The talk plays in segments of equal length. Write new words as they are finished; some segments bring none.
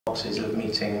boxes of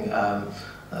meeting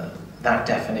that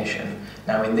definition.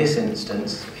 Now, in this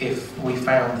instance, if we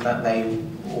found that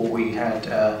we had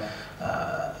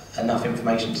enough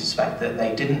information to suspect that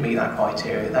they didn't meet that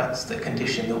criteria, that's the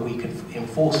condition that we could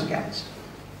enforce against.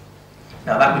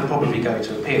 Now, that would probably go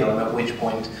to appeal, and at which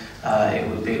point it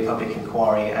would be a public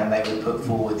inquiry, and they would put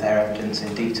forward their evidence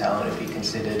in detail, and it would be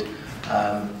considered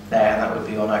there, and that would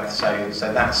be on oath.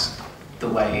 So that's the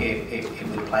way it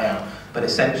would play out. But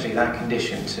essentially, that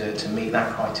condition to meet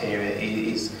that criteria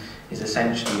is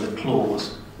essentially the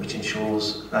clause which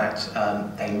ensures that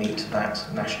they meet that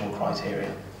national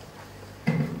criteria.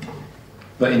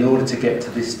 But in order to get to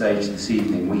this stage this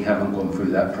evening, we haven't gone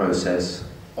through that process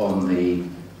on the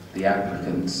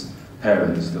applicant's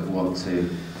parents that want to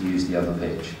use the other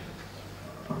pitch.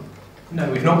 No,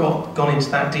 we've not gone into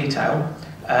that detail,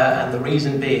 and the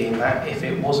reason being that if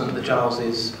it wasn't the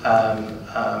Giles's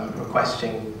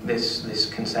requesting this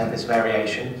consent, this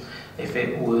variation, if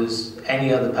it was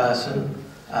any other person,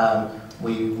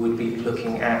 we would be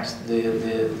looking at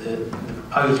the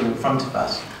proposal in front of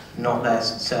us, not their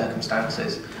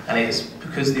circumstances. And it's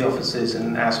because the officers,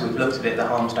 and as we've looked at it, the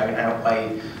harms don't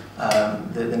outweigh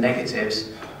the negatives,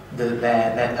 that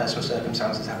their personal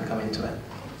circumstances haven't come into it.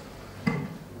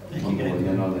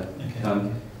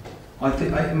 I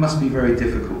think it must be very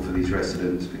difficult for these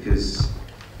residents, because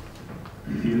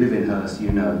if you live in Hurst,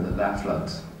 you know that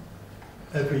floods.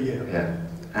 Every year. Yeah,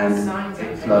 and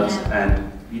it floods,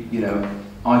 and you know,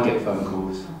 I get phone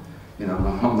calls. You know,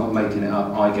 I'm not making it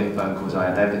up. I get phone calls. I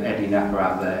had Eddie Napper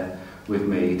out there with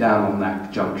me down on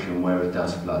that junction where it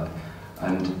does flood,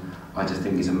 and I just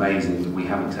think it's amazing that we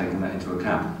haven't taken that into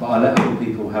account. But I'll let other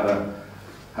people have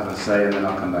a say, and then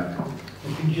I'll come back.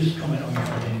 Can you just comment on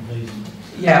that, please?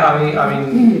 Yeah, I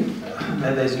mean,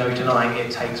 there's no denying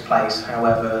it takes place.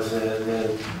 However,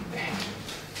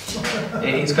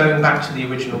 it's going back to the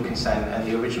original consent and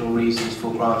the original reasons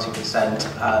for granting consent,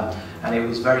 and it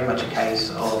was very much a case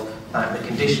of that the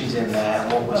conditions in there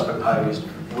and what was proposed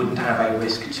wouldn't have a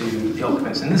risk to the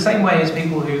occupants. In the same way as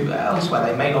people who elsewhere,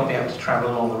 they may not be able to travel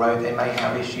along the road, they may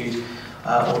have issues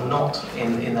or not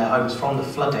in their homes from the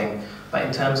flooding, but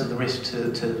in terms of the risk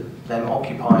to them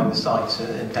occupying the site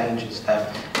and dangers them,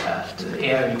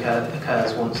 it only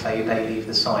occurs once they leave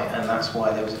the site, and that's why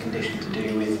there was a condition to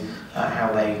do with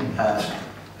how they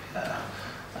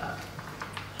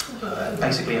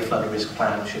basically a flood risk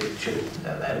plan should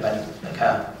an event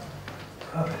occur.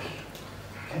 Okay.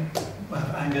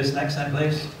 Angus, next time,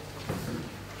 please.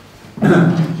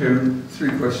 Chairman,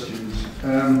 3 questions.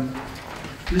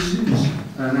 This is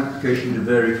an application to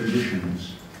vary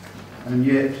conditions, and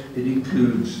yet it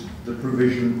includes the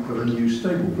provision of a new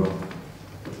stable block.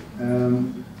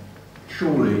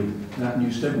 Surely that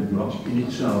new stable block in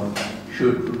itself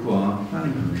should require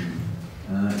planning permission.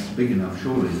 It's big enough,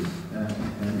 surely,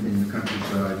 in the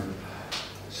countryside.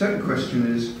 Second question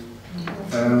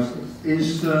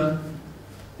is there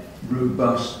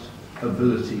robust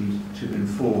ability to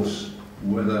enforce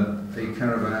whether a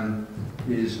caravan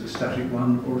is a static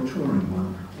one or a touring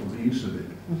one, or the use of it?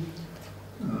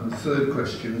 Third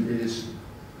question is,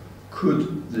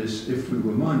 could this, if we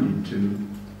were minded to,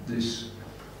 this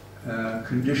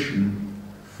condition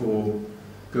for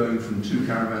going from 2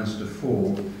 caravans to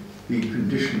 4 be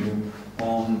conditional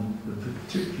on the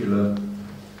particular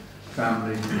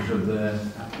family that are there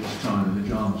at this time, the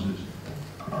Jarmuses?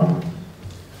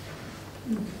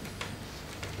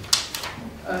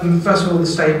 First of all, the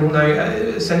stable, no,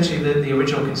 essentially the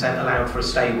original consent allowed for a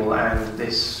stable, and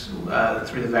this,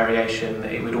 through the variation,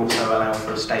 it would also allow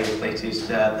for a stable that is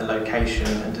the location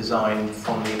and design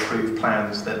from the approved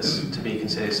plans that's to be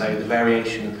considered. So the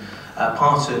variation,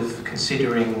 part of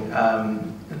considering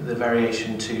the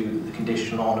variation to the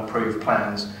condition on approved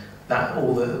plans, that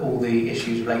all the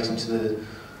issues relating to the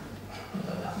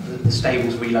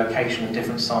stable's relocation and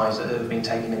different size have been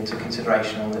taken into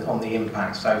consideration on the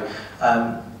impact. So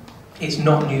it's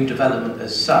not new development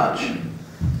as such,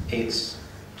 it's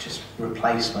just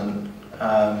replacement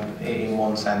in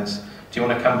one sense. Do you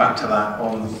want to come back to that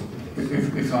on?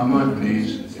 If I might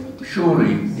please,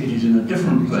 surely it is in a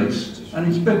different place and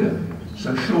it's bigger,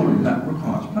 so surely that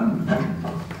requires planning permission.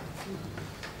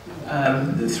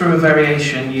 Through a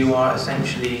variation, you are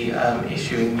essentially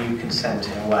issuing new consent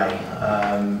in a way.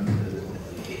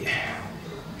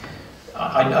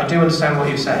 I do understand what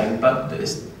you're saying, but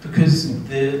it's because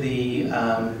the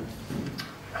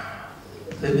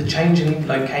change in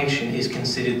location is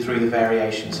considered through the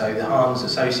variation. So the harms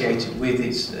associated with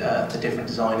its the different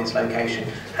design, its location,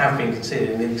 have been considered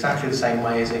in exactly the same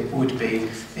way as it would be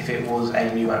if it was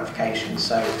a new application.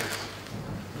 So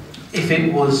if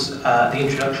it was the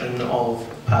introduction of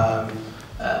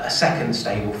a second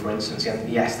stable, for instance,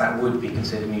 yes, that would be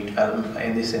considered new development, but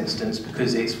in this instance,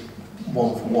 because it's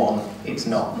one for one, it's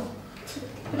not.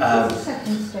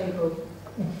 Second stable.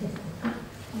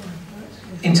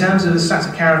 In terms of the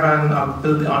static caravan,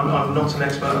 I'm not an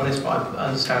expert on this, but I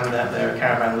understand that there are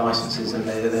caravan licences and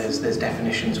there's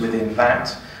definitions within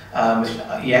that.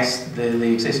 Yes,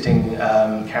 the existing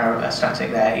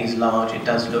static there is large. It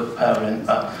does look permanent,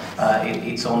 but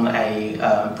it's on a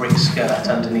brick skirt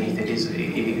underneath.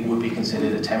 It would be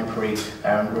considered a temporary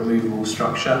removable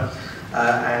structure.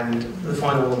 And the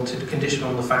final one, to condition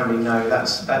on the family, no,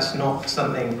 that's not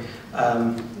something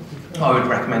I would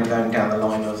recommend going down the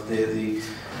line of.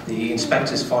 The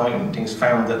inspector's findings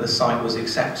found that the site was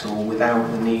acceptable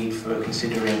without the need for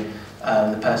considering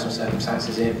the personal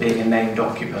circumstances in it being a named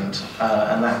occupant,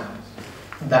 and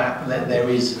that there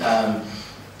is a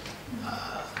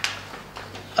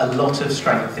lot of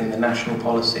strength in the national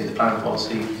policy, the planning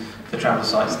policy for travel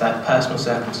sites, that personal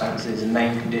circumstances and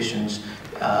named conditions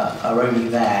are only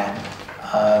there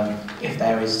if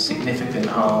there is significant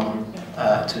harm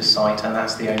to a site, and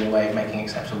that's the only way of making it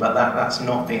acceptable. But that's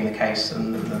not being the case,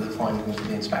 and the findings of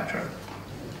the inspectorate.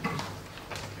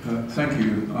 Thank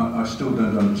you. I still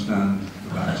don't understand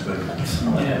the back statement.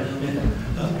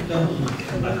 Don't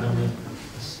come back on the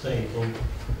stable.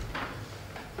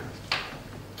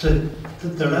 So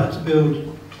they're allowed to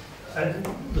build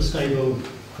the stable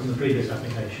from the previous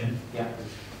application. Yeah.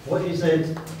 What is there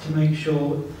to make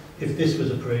sure, if this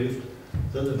was approved,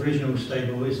 that the original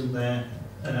stable isn't there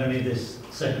and only this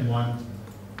second one?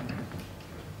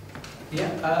 Yeah,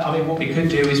 I mean, what we could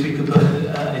do is we could put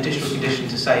an additional condition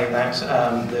to say that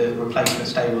the replacement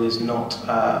stable is not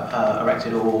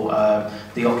erected, or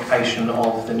the occupation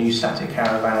of the new static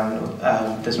caravan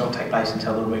does not take place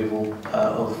until the removal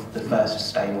of the first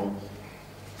stable,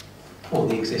 or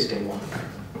the existing one.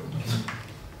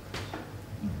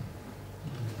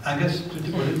 Angus, did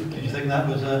you think that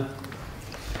was a...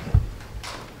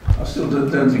 I still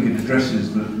don't think it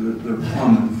addresses the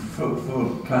requirement for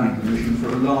planning permission for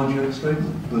a larger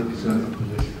stable, but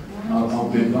I'll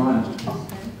be advised.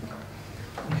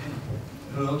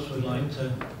 Who else would like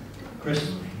to?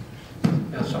 Chris?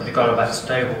 Yeah, sorry, going back to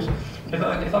stables. If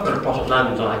I've got a plot of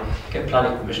land and I get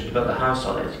planning permission to build a house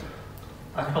on it,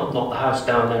 I can't knock the house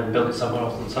down there and build it somewhere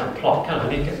else on the same plot, can I? I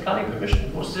need to get planning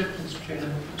permission. What's the difference between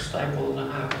a stable and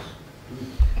a house?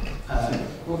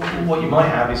 What you might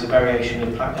have is a variation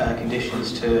in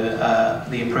conditions to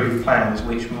the approved plans,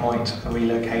 which might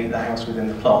relocate the house within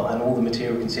the plot, and all the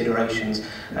material considerations,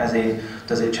 as in,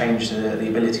 does it change the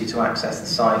ability to access the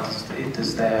site,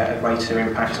 does there a greater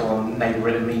impact on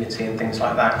neighbourhood amenity and things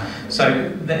like that. So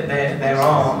there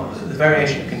are, the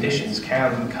variation of conditions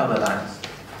can cover that.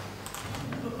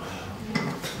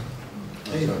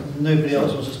 Nobody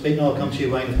else wants to speak? No, I'll come to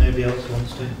you, Wayne, if nobody else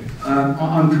wants to.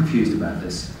 I'm confused about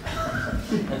this,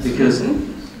 because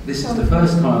this is the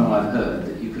first time I've heard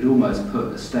that you could almost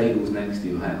put stables next to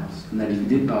your house, and then if you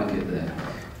didn't like it there,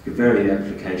 you could vary the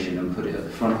application and put it at the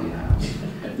front of your house.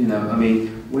 You know, I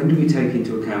mean, when do we take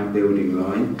into account building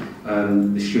line,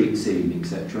 the street scene,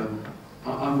 etc.?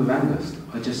 I'm with Angus.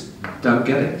 I just don't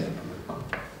get it.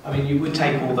 I mean, you would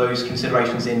take all those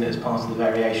considerations in as part of the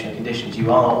variation of conditions.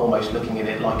 You are almost looking at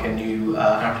it like a new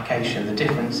application. The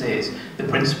difference is the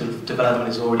principle of development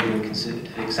has already been considered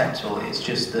acceptable. It's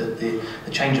just that the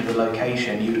change of the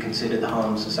location, you would consider the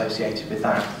harms associated with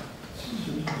that.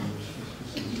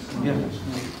 Yeah.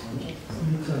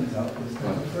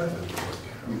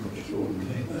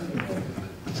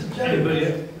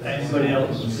 Anybody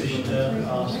else wish to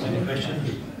ask any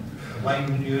questions?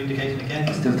 Wayne, you indicating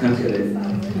again? Still don't get it.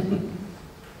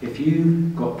 If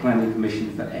you got planning permission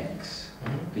for X,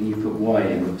 and you put Y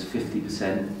in that's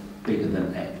 50% bigger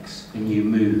than X, and you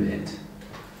move it,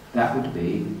 that would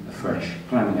be a fresh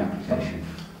planning application.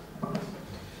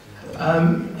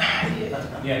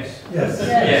 Yes. Yes.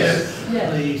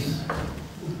 Please.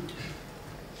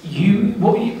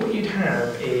 What you'd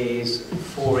have is,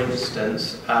 for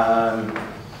instance, an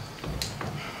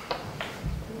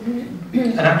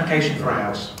application for a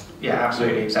house. Yeah,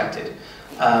 absolutely accepted.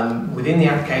 Within the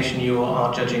application, you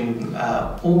are judging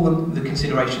all the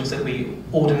considerations that we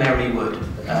ordinarily would,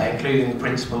 including the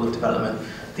principle of development,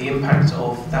 the impact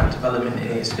of that development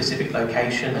in a specific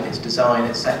location and its design,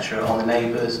 etc., on the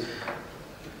neighbours,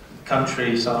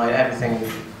 countryside, everything,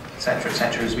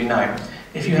 etc., as we know.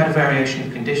 If you had a variation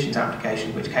of conditions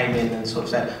application which came in and sort of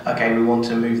said, okay, we want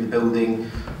to move the building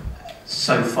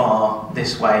so far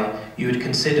this way, you would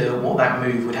consider what that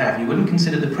move would have. You wouldn't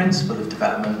consider the principle of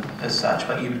development as such,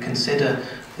 but you would consider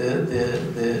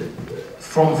the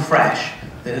from fresh,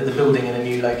 the building in a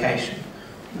new location.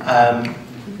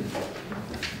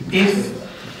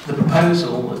 If the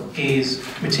proposal is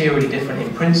materially different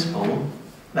in principle,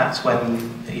 that's when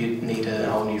you need a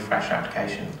whole new fresh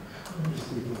application.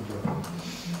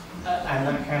 And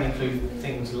that can include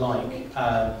things like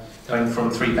going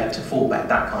from 3-bed to 4-bed,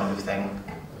 that kind of thing.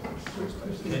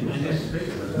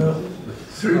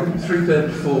 3-bed,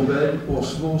 4-bed, or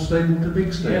small stable to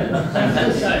big stable.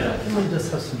 Can we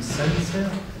just have some sense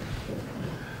here?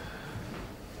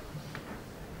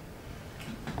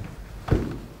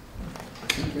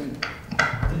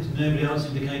 Is nobody else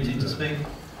indicating to speak?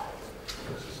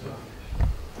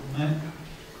 No?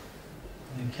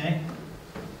 Okay.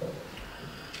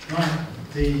 Right,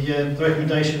 the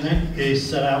recommendation then is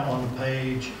set out on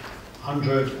page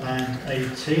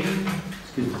 118.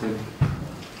 Excuse me.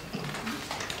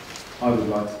 I would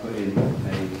like to put in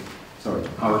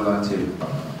I would like to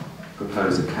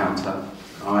propose a counter.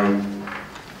 I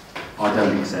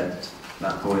don't accept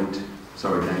that point.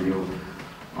 Sorry, Daniel.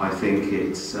 I think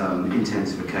it's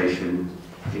intensification.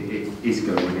 It is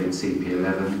going against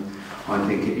CP11. I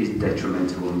think it is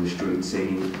detrimental on the street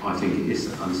scene. I think it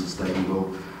is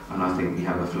unsustainable, and I think we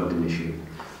have a flooding issue.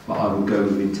 But I will go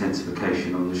with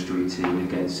intensification on the street scene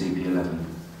against CP11.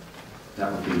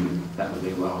 That would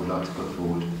be what I would like to put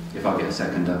forward. If I get a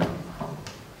seconder.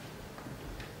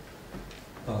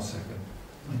 I'll second.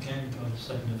 Okay, we've got a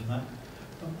seconder for that.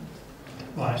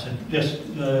 Right, so yes,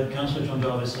 Councillor John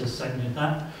Jarvis has seconded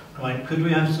that. Right, could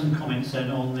we have some comments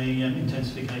then on the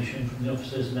intensification from the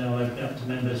officers, and then I'll open it up to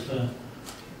members to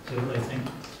see what they think.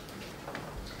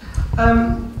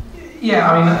 Yeah,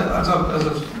 I mean, as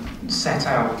I've set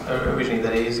out originally,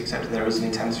 that it is accepted there is an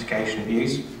intensification of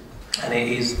use, and it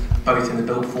is both in the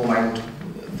built form and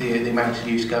the amount of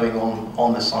use going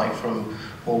on the site from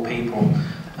more people.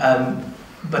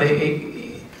 But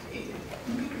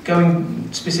going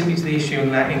specifically to the issue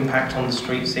and that impact on the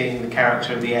street scene, the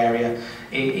character of the area,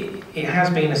 it has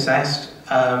been assessed.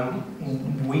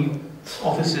 We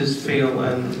officers feel,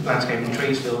 and landscaping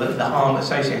trees feel, that the harm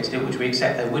associated with it, which we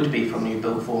accept there would be from new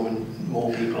built form and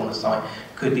more people on the site,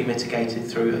 could be mitigated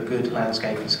through a good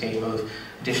landscaping scheme of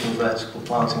additional vertical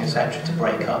planting, etc., to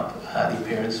break up the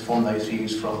appearance from those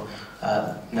views from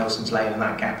Nelson's Lane and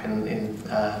that gap in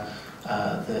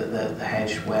the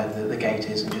hedge where the gate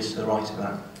is, and just to the right of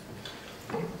that.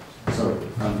 Sorry.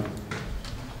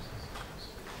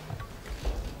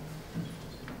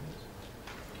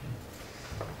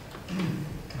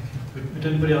 Would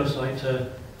anybody else like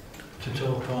to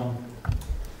talk on?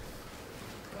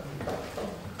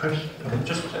 Chris?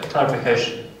 Just a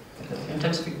clarification.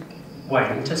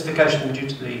 Intensification due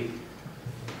to the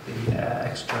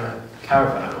extra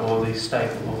caravan or the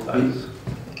stable or both?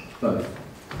 Both.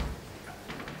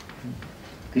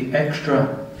 The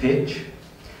extra pitch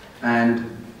and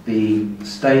the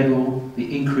stable,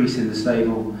 the increase in the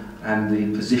stable and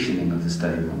the positioning of the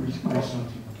stable.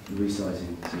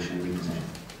 Resizing, position, reposition.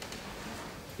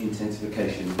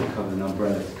 Intensification will cover an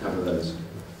umbrella to cover those.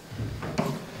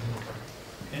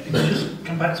 Can you just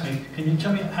come back to me? Can you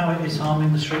tell me how it is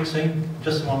harming the street scene?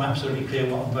 Just so I'm absolutely clear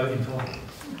what I'm voting for.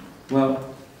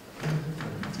 Well,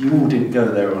 you all didn't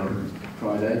go there on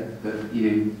Friday, but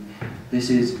this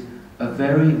is a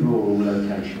very rural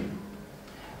location.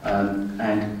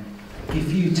 And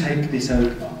if you take this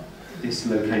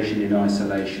location in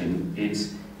isolation,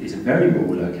 it's a very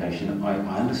rural location. I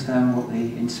understand what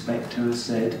the inspector has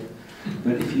said,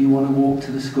 but if you want to walk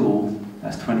to the school,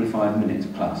 that's 25 minutes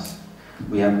plus.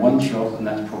 We have one shop, and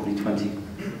that's probably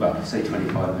say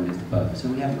 25 minutes above. So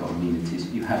we haven't got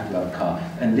amenities. You have to have a car.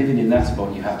 And living in that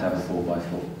spot, you have to have a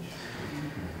 4x4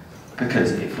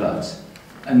 because it floods.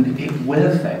 And it will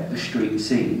affect the street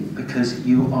scene because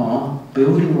you are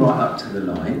building right up to the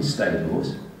line,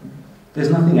 stables. There's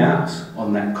nothing else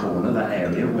on that corner, that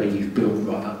area where you've built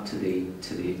right up to the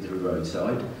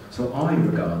roadside. So I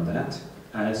regard that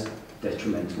as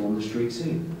detrimental on the street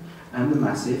scene. And the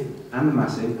massive and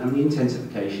the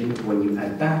intensification, when you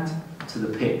add that to the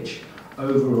pitch,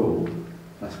 overall,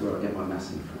 that's where I get my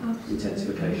massive from,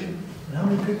 intensification. And how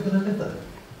many people are going to live there?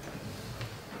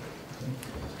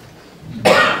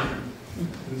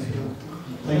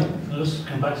 I'll just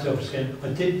come back to the office again. I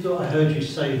heard you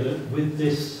say that with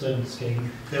this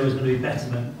scheme, there was going to be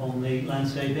betterment on the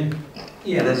landscaping.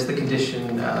 Yeah, there's the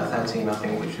condition 13, I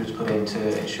think, which was put in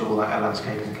to ensure that a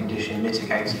landscaping condition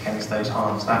mitigates against those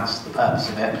harms. That's the purpose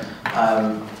of it.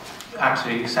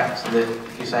 Absolutely accept that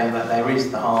you're saying that there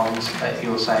is the harms that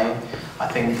you're saying. I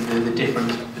think the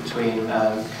difference between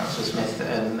Councillor Smith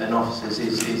and officers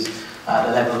is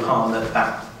the level of harm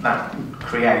that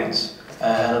creates.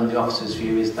 And the officer's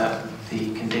view is that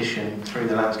the condition through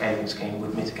the landscaping scheme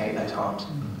would mitigate those harms.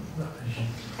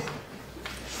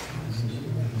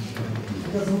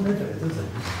 He doesn't live it, does he?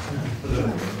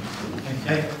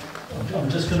 Okay. I'm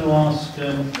just going to ask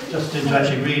Justin to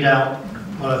actually read out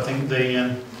what I think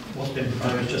the what's been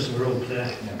proposed, just so we're all clear.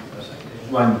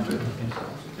 One,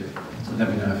 let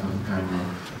me know if I'm carrying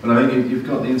on. Well, I think you've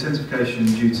got the intensification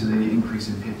due to the increase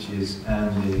in pitches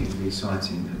and the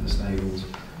siting of the stables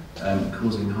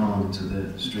causing harm to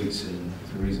the street scene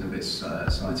for the reason of its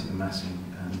siting and massing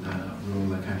and rural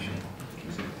location.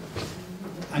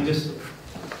 Angus?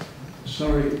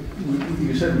 Sorry,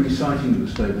 you said reciting of the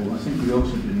stable. I think we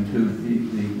also did include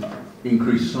the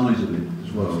increased size of it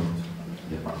as well.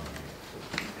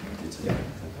 Yeah.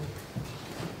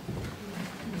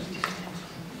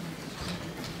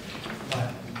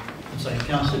 Right. So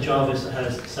Councillor Jarvis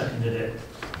has seconded it.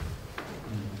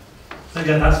 So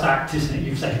again, that's fact, isn't it?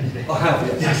 You've seconded it. I have,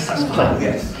 yes. Yes, that's fine.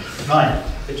 Yes. Right.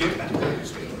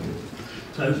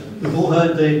 So we've all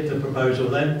heard the proposal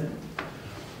then.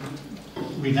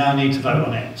 We now need to vote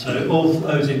on it. So all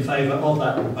those in favour of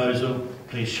that proposal,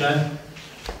 please show.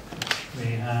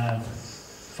 We have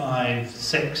 5,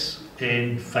 6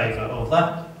 in favour of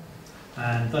that.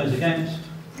 And those against?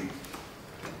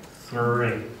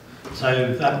 3.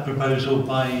 So that proposal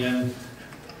by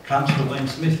Councillor Wayne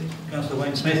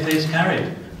Smith is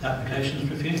carried. The application is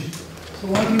refused. So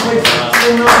why do you wait for